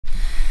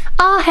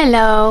Oh,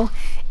 hello.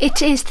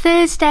 It is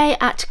Thursday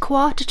at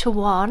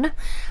 1:45.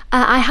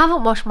 I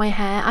haven't washed my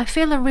hair. I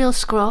feel a real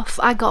scruff.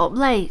 I got up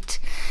late.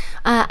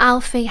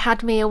 Alfie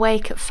had me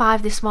awake at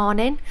 5 this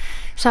morning,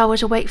 so I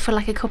was awake for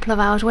like a couple of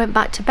hours, went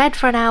back to bed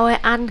for an hour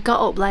and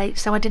got up late,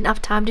 so I didn't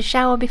have time to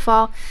shower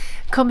before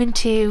coming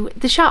to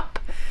the shop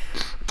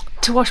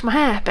to wash my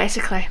hair,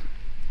 basically.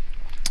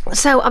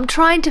 So I'm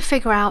trying to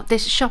figure out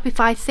this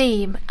Shopify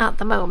theme at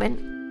the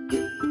moment.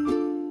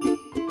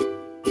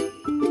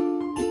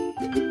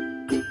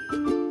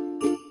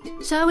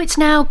 So it's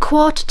now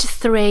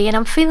 2:45 and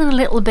I'm feeling a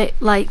little bit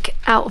like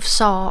out of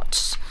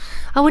sorts.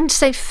 I wouldn't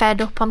say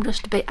fed up, I'm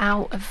just a bit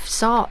out of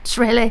sorts,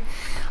 really.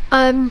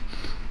 I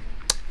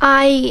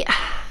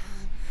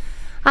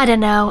don't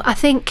know, I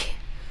think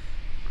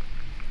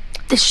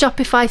this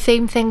Shopify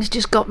theme thing's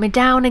just got me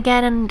down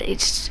again, and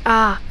it's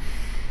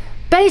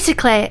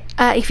basically,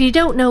 if you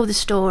don't know the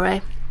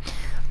story,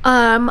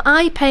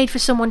 I paid for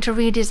someone to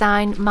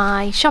redesign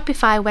my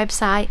Shopify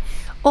website.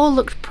 All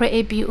looked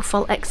pretty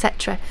beautiful,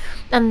 etc.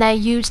 And they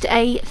used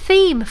a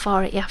theme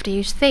for it. You have to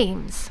use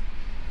themes,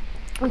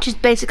 which is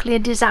basically a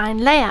design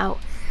layout.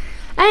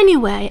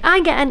 Anyway, I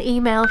get an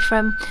email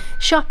from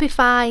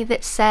Shopify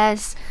that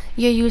says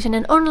you're using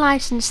an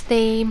unlicensed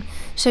theme,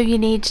 so you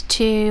need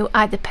to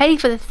either pay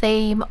for the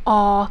theme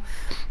or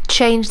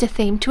change the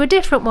theme to a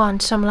different one.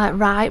 So I'm like,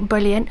 right,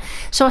 brilliant.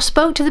 So I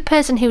spoke to the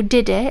person who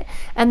did it,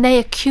 and they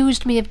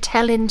accused me of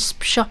telling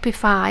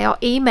Shopify or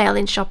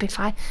emailing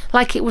Shopify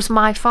like it was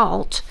my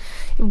fault.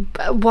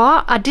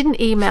 What? I didn't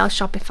email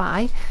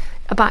Shopify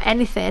about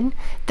anything.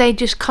 They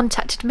just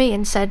contacted me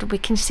and said, we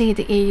can see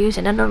that you're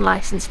using an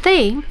unlicensed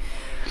theme.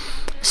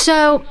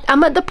 So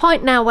I'm at the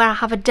point now where I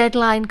have a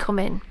deadline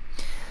coming.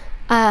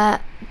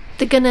 It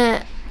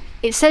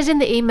says in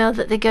the email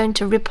that they're going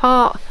to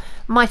report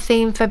my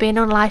theme for being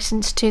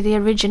unlicensed to the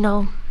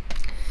original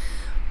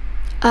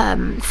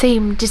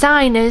theme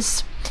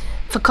designers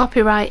for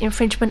copyright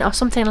infringement or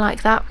something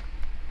like that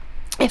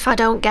if I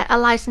don't get a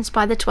license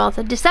by the 12th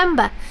of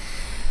December.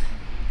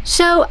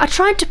 So I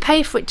tried to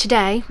pay for it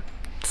today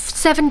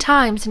 7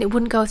 times and it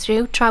wouldn't go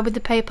through. Tried with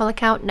the PayPal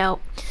account, no.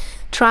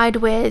 Tried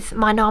with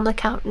my normal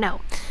account,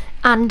 no.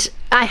 And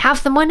I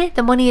have the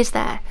money is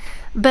there,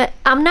 but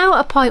I'm now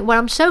at a point where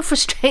I'm so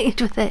frustrated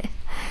with it,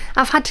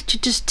 I've had to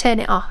just turn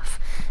it off.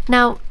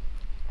 Now,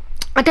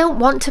 I don't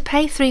want to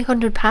pay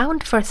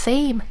 £300 for a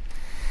theme,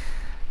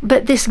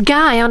 but this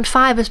guy on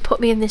Fiverr has put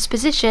me in this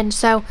position,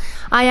 so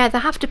I either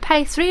have to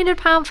pay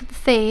 £300 for the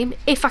theme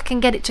if I can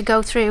get it to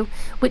go through,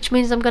 which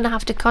means I'm going to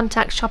have to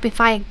contact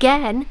Shopify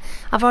again.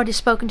 I've already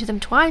spoken to them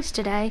twice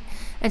today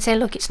and say,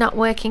 look, it's not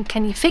working,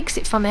 can you fix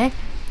it for me?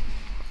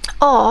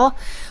 Or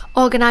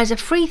organise a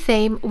free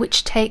theme,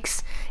 which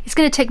it's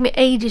going to take me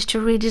ages to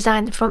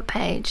redesign the front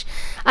page.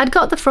 I'd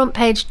got the front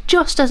page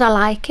just as I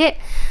like it,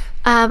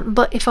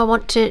 but if I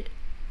want to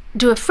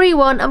do a free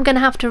one, I'm going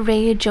to have to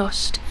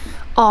readjust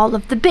all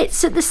of the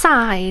bits at the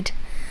side.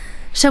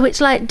 So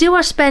it's like, do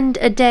I spend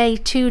a day,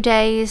 2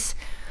 days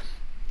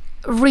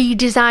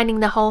redesigning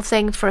the whole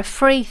thing for a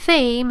free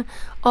theme,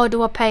 or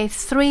do I pay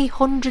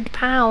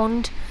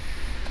 £300?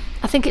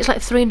 I think it's like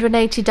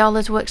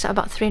 $380, works out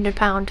about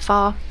 £300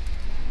 for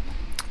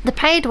the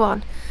paid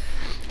one.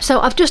 So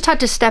I've just had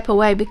to step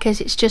away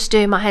because it's just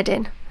doing my head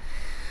in.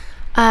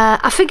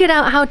 I figured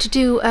out how to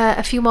do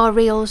a few more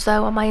reels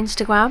though on my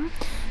Instagram,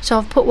 so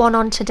I've put one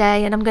on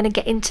today and I'm going to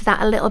get into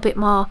that a little bit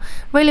more.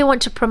 Really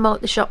want to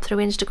promote the shop through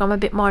Instagram a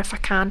bit more if I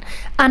can,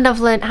 and I've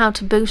learned how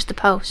to boost the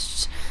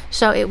posts,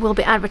 so it will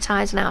be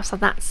advertised now, so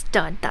that's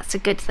done. That's a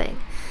good thing.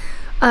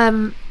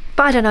 But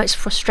I don't know, it's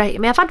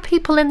frustrating me. I've had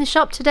people in the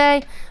shop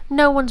today,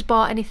 no one's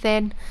bought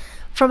anything.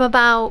 From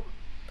about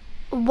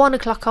 1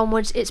 o'clock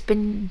onwards it's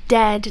been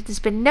dead. There's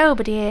been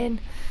nobody in,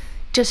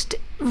 just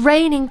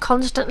raining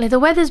constantly. The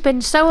weather's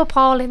been so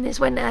appalling this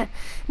winter.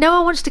 No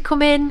one wants to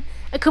come in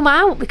and come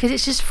out because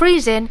it's just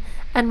freezing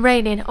and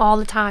raining all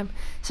the time,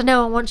 so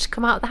no one wants to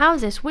come out of the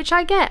houses, which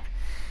I get.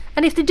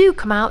 And if they do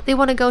come out, they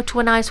want to go to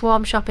a nice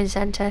warm shopping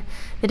centre.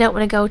 They don't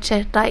want to go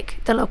to like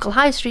the local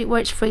high street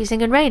where it's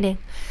freezing and raining.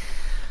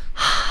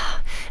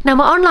 Now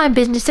my online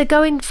business are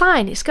going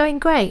fine, it's going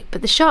great,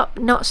 but the shop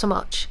not so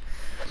much.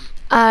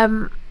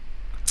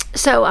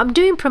 So I'm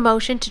doing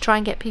promotion to try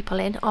and get people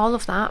in, all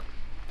of that.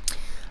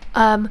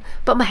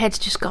 But my head's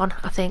just gone,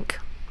 I think.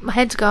 My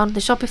head's gone.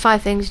 The Shopify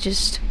thing's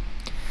just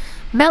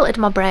melted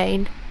my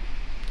brain.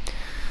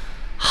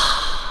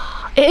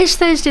 It is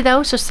Thursday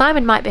though, so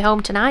Simon might be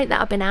home tonight.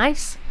 That'd be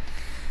nice.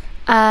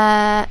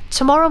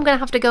 Tomorrow I'm going to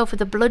have to go for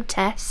the blood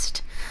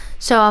test.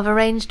 So I've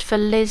arranged for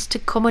Liz to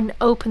come and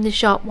open the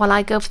shop while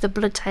I go for the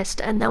blood test,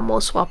 and then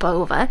we'll swap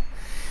over.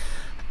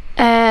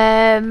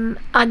 And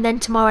then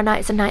tomorrow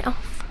night is a night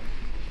off.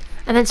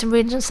 And then some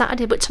readings on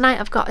Saturday, but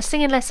tonight I've got a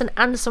singing lesson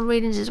and some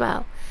readings as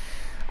well.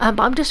 But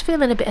I'm just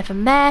feeling a bit of a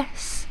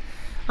mess.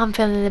 I'm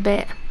feeling a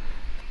bit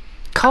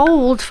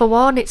cold for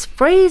one. It's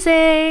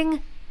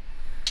freezing.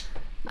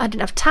 I didn't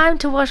have time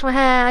to wash my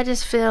hair. I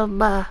just feel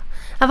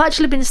I've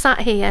actually been sat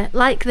here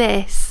like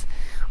this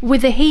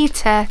with the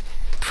heater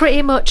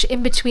pretty much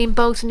in between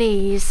both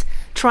knees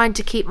trying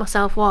to keep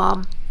myself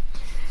warm.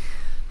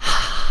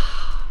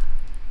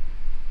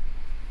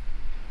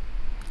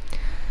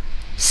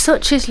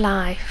 Such is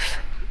life.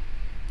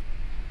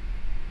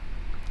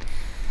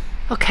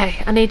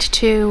 Okay, I need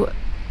to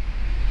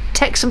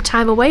take some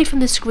time away from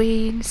the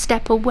screen,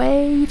 step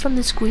away from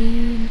the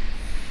screen,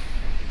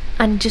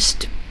 and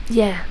just,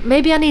 yeah,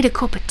 maybe I need a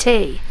cup of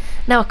tea.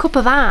 Now, a cup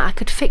of art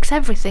could fix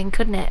everything,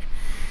 couldn't it?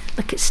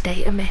 Look at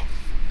state of me.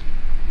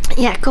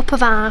 Yeah, a cup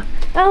of art.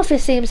 Alfie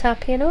seems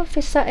happy enough.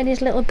 He's sat in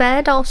his little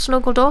bed all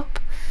snuggled up.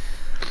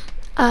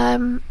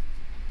 Although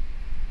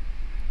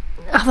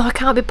I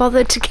can't be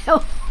bothered to get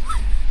up.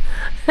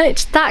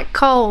 It's that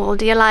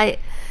cold. You're like...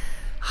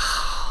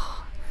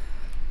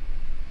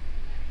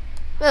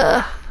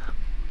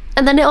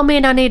 And then it'll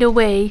mean I need a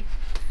wee.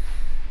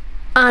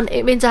 And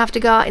it means I have to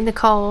go out in the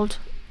cold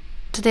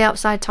to the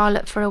outside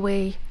toilet for a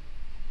wee.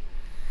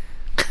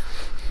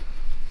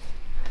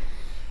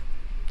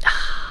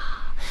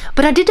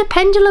 But I did a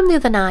pendulum the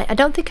other night. I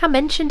don't think I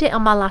mentioned it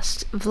on my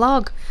last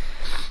vlog.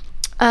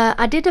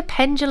 I did a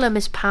pendulum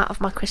as part of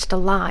my Crystal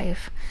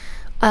Live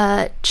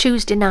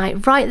Tuesday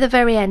night. Right at the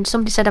very end,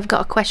 somebody said, I've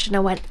got a question. I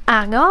went,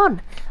 hang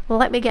on,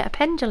 let me get a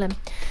pendulum.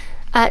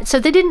 So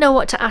they didn't know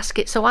what to ask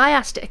it, so I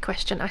asked it a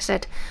question. I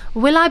said,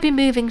 will I be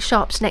moving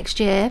shops next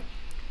year?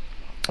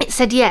 It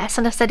said yes,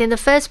 and I said in the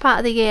first part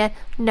of the year,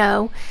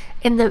 no.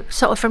 In the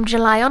sort of from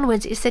July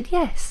onwards, it said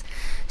yes.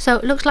 So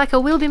it looks like I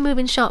will be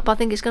moving shop, but I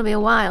think it's going to be a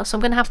while, so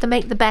I'm going to have to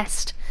make the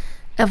best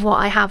of what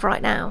I have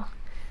right now.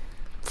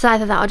 It's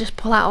either that or just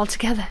pull out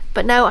altogether.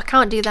 But no, I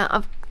can't do that.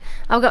 I've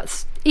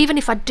got, even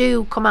if I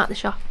do come out the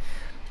shop,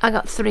 I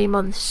got 3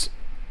 months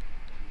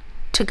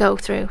to go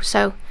through,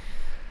 so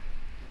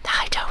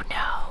I don't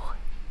know.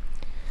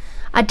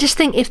 I just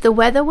think if the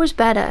weather was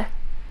better,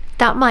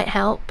 that might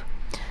help.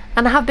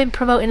 And I have been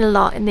promoting a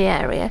lot in the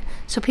area,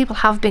 so people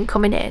have been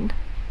coming in.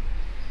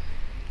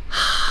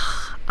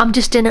 I'm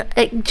just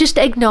just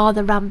ignore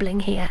the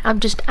rambling here.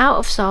 I'm just out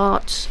of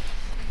sorts.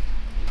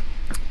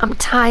 I'm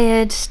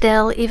tired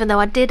still, even though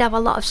I did have a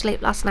lot of sleep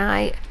last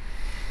night.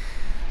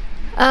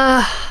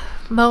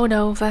 Moan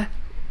over.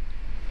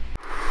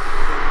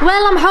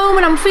 Well, I'm home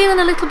and I'm feeling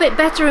a little bit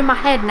better in my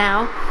head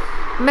now.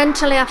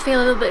 Mentally, I feel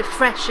a little bit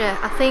fresher.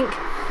 I think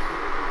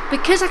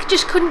because I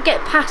just couldn't get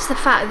past the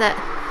fact that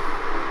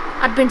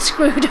I'd been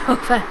screwed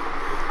over.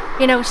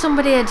 You know,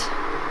 somebody had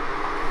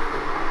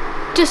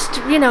just,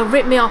 you know,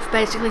 ripped me off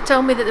basically,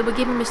 told me that they were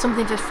giving me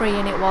something for free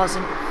and it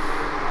wasn't.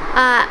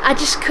 I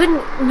just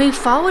couldn't move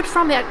forward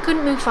from it. I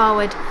couldn't move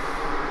forward.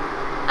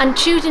 And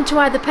choosing to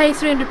either pay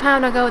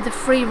 £300 or go with the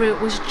free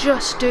route was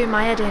just doing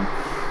my head in.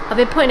 I've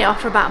been putting it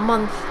off for about a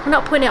month. I'm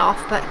not putting it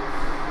off, but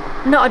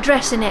not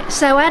addressing it.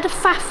 So I had a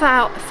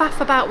faff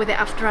about with it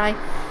after I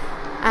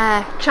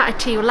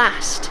chatted to you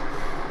last.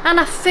 And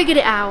I figured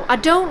it out. I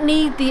don't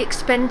need the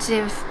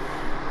expensive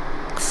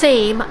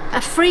theme.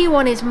 A free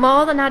one is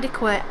more than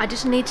adequate. I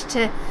just need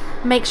to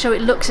make sure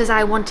it looks as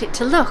I want it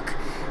to look.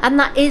 And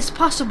that is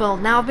possible.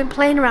 Now I've been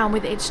playing around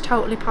with it. It's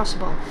totally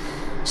possible.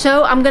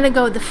 So I'm going to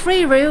go the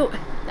free route.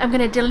 I'm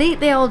going to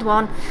delete the old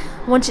one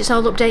once it's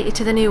all updated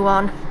to the new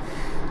one.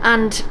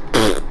 And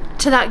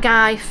to that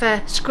guy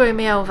for screwing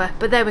me over.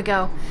 But there we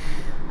go.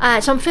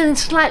 So I'm feeling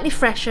slightly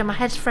fresher. My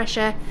head's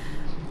fresher.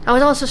 I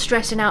was also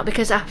stressing out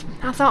because I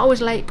thought I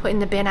was late putting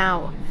the bin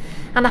out.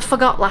 And I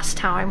forgot last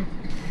time.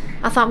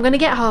 I thought I'm going to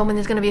get home and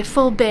there's going to be a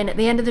full bin at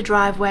the end of the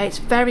driveway. It's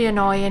very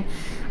annoying.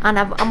 And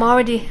I'm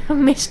already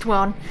missed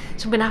one.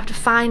 So I'm going to have to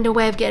find a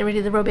way of getting rid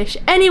of the rubbish.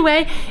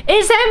 Anyway,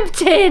 it's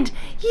emptied!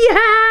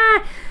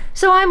 Yeah!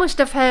 So I must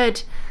have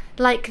heard,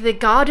 like, the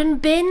garden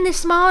bin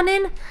this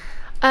morning.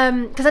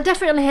 Because I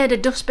definitely heard a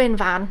dustbin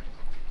van.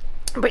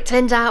 But it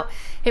turns out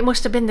it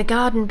must have been the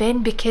garden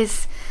bin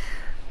because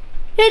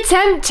it's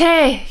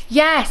empty!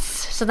 Yes!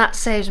 So that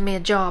saves me a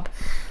job.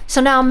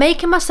 So now I'm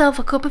making myself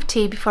a cup of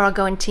tea before I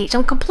go and teach.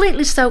 I'm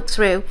completely soaked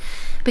through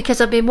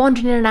because I've been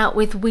wandering in and out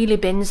with wheelie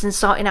bins and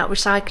sorting out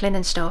recycling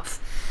and stuff.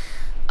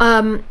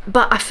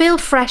 But I feel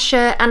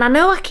fresher, and I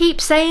know I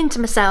keep saying to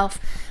myself,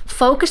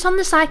 focus on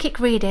the psychic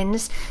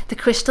readings, the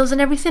crystals and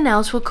everything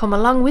else will come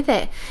along with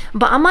it.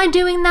 But am I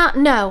doing that?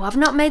 No, I've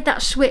not made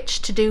that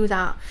switch to do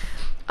that.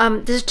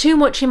 There's too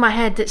much in my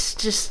head that's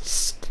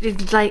just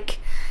like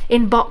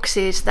in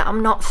boxes that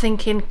I'm not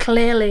thinking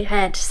clearly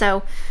ahead.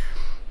 So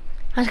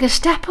I'm going to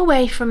step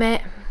away from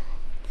it.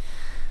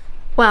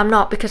 Well, I'm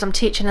not, because I'm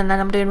teaching and then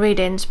I'm doing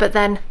readings. But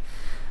then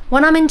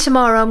when I'm in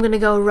tomorrow, I'm going to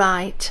go,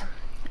 right,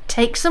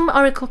 take some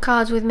oracle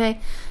cards with me,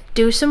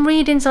 do some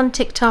readings on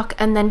TikTok,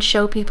 and then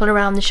show people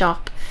around the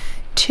shop.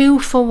 2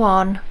 for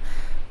 1,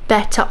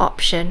 better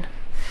option.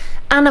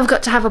 And I've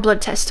got to have a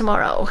blood test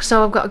tomorrow,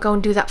 so I've got to go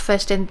and do that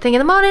first thing in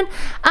the morning,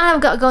 and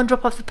I've got to go and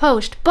drop off the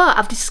post. But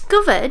I've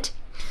discovered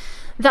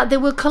that they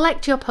will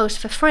collect your post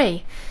for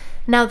free.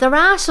 Now, there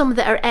are some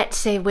that are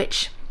Etsy,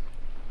 which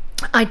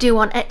I do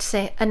on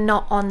Etsy and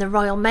not on the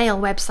Royal Mail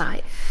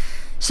website.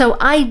 So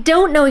I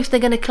don't know if they're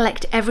going to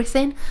collect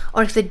everything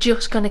or if they're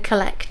just going to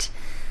collect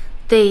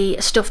the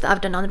stuff that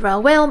I've done on the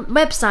Royal Whale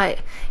website.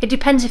 It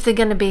depends if they're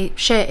going to be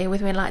shirty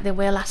with me like they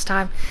were last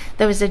time.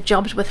 There was a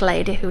Jobsworth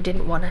lady who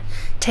didn't want to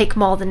take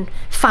more than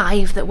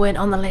 5 that weren't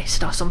on the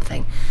list or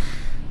something.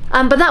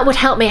 But that would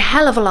help me a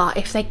hell of a lot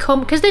if they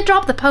come, because they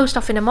drop the post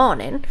off in the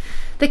morning.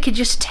 They could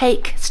just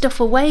take stuff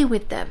away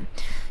with them,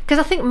 because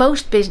I think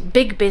most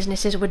big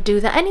businesses would do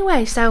that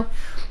anyway. So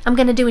I'm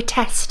going to do a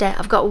tester.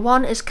 I've got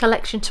one as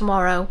collection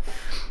tomorrow,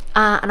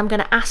 and I'm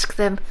going to ask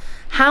them,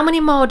 how many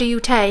more do you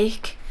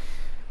take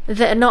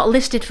that are not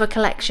listed for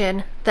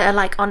collection, that are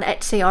like on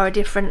Etsy or a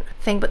different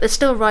thing, but they're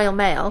still Royal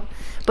Mail,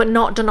 but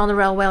not done on the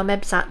Royal Mail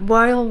website,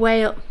 Royal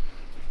Mail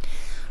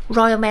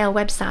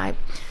website,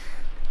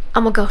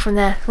 and we'll go from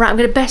there. Right, I'm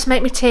going to best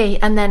make my tea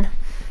and then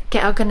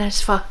get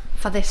organised for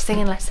this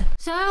singing lesson.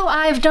 So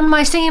I've done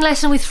my singing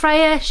lesson with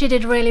Freya. She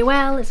did really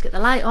well. Let's get the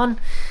light on.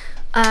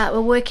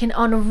 We're working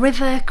on a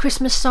River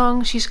Christmas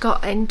song. She's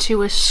got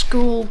into a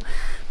school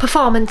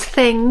performance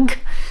thing,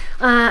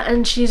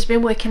 and she's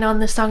been working on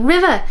the song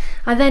River.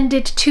 I then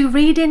did 2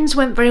 readings,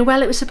 went very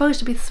well. It was supposed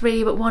to be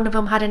 3, but one of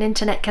them had an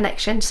internet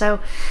connection, so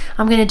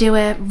I'm going to do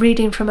a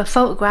reading from a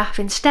photograph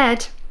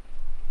instead.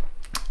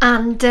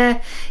 And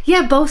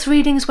yeah, both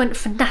readings went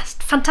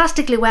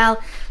fantastically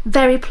well.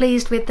 Very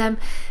pleased with them.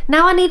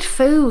 Now I need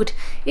food.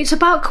 It's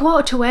about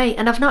 7:45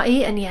 and I've not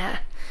eaten yet.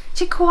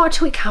 Is it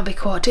 7:45? It can't be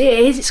 7:45. It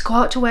is. It's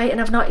 7:45 and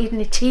I've not eaten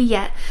any tea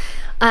yet.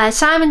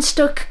 Simon's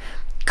stuck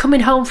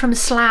coming home from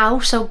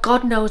Slough, so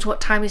God knows what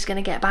time he's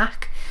going to get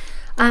back.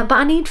 But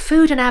I need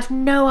food and I have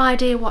no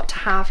idea what to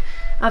have.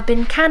 I've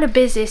been kind of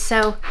busy,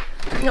 so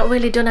I've not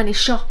really done any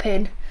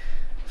shopping.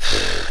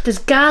 There's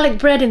garlic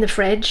bread in the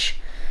fridge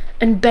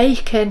and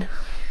bacon.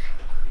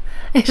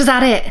 Is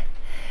that it?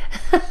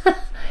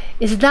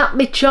 Is that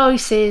my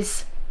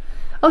choices?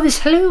 Oh,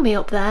 there's halloumi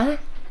up there.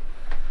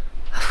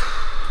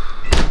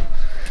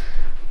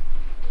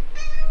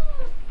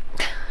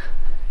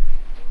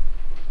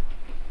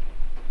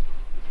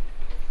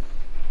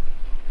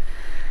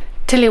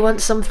 Tilly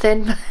wants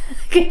something.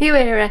 Can you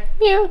hear her?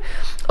 Yeah.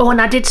 Oh,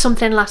 and I did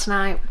something last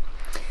night.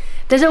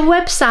 There's a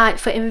website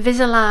for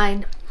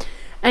Invisalign,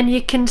 and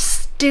you can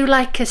do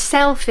like a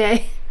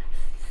selfie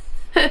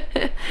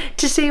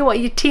to see what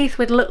your teeth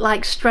would look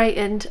like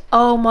straightened.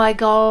 Oh my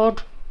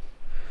God.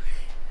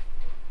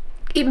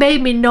 It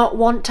made me not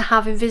want to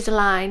have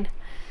Invisalign,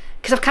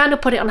 because I've kind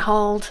of put it on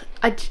hold.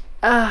 I just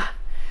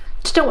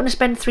don't want to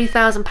spend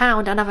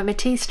 £3,000 on having my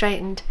teeth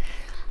straightened.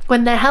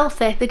 When they're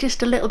healthy, they're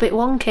just a little bit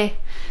wonky.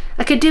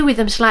 I could do with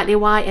them slightly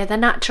whiter. They're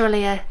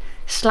naturally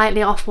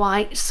slightly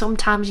off-white,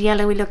 sometimes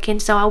yellowy looking,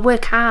 so I'll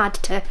work hard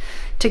to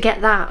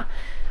get that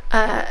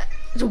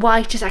as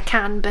white as I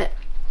can. But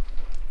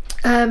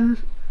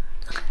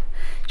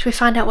should we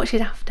find out what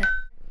she's after?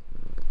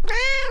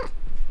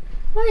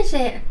 What is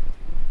it?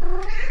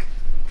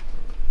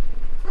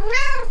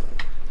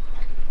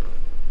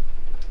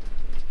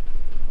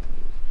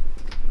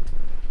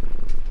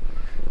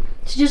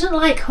 She doesn't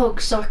like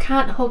hugs, so I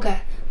can't hug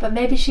her, but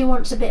maybe she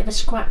wants a bit of a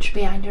scratch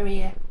behind her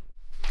ear.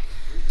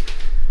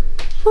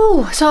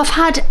 Oh, so I've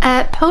had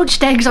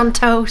poached eggs on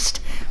toast.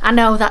 I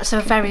know that's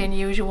a very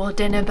unusual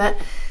dinner, but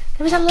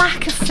there was a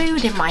lack of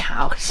food in my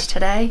house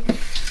today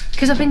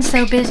because I've been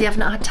so busy. I've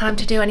not had time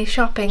to do any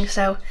shopping,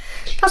 so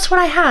that's what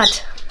I had.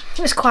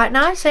 It was quite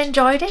nice. I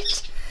enjoyed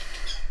it.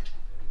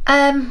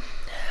 I've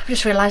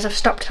just realised I've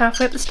stopped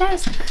halfway up the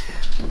stairs.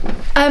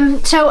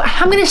 So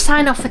I'm going to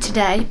sign off for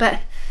today, but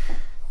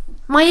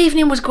my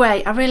evening was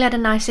great. I really had a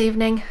nice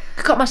evening.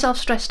 I got myself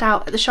stressed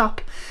out at the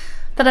shop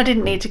that I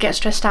didn't need to get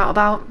stressed out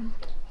about.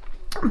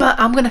 But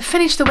I'm going to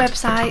finish the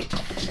website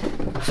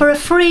for a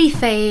free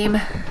theme.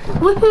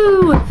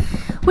 Woohoo!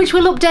 Which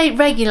will update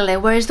regularly,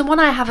 whereas the one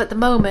I have at the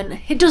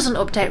moment, it doesn't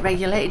update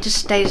regularly, it just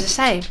stays the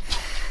same.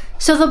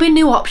 So there'll be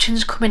new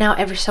options coming out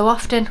every so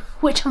often,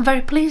 which I'm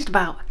very pleased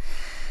about.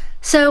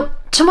 So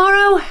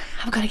tomorrow,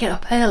 I've got to get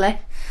up early.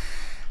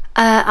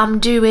 I'm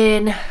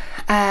doing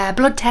a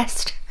blood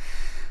test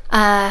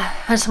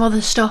and some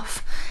other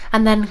stuff,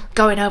 and then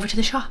going over to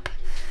the shop.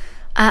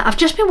 I've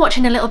just been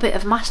watching a little bit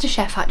of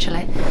MasterChef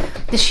actually.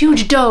 This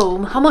huge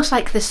dome, almost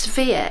like the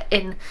Sphere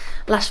in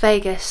Las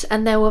Vegas,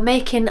 and they were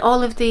making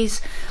all of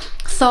these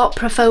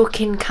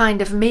thought-provoking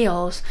kind of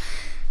meals,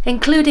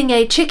 including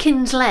a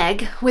chicken's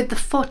leg with the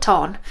foot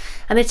on,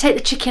 and they take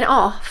the chicken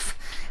off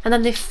and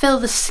then they fill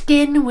the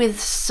skin with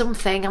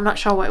something. I'm not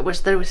sure what it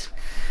was. It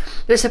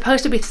was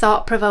supposed to be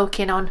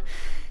thought-provoking on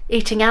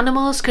eating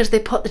animals, because they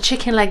put the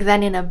chicken leg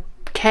then in a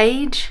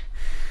cage.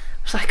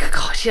 I was like,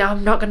 God, yeah,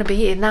 I'm not going to be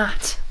eating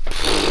that.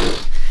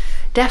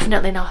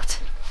 Definitely not.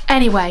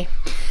 Anyway,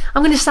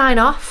 I'm going to sign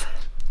off,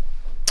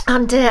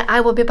 and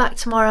I will be back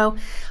tomorrow.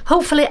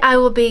 Hopefully I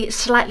will be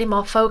slightly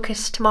more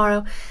focused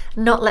tomorrow,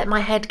 not let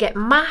my head get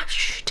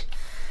mashed.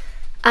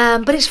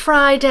 But it's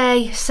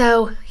Friday,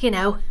 so, you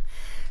know.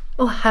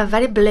 Oh, I'm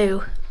very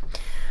blue.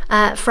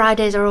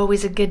 Fridays are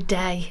always a good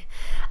day.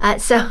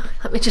 So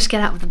let me just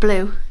get out of the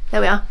blue.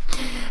 There we are.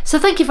 So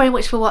thank you very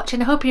much for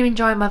watching. I hope you're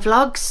enjoying my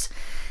vlogs.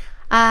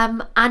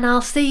 And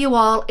I'll see you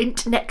all in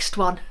the next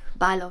one.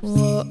 Bye, loves.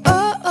 Whoa,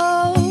 oh,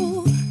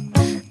 oh.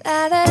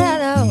 Da, da, da,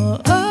 da,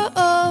 oh, oh.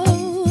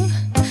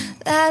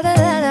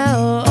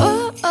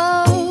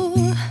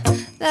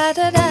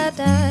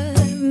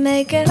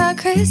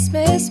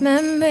 Christmas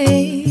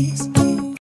memories.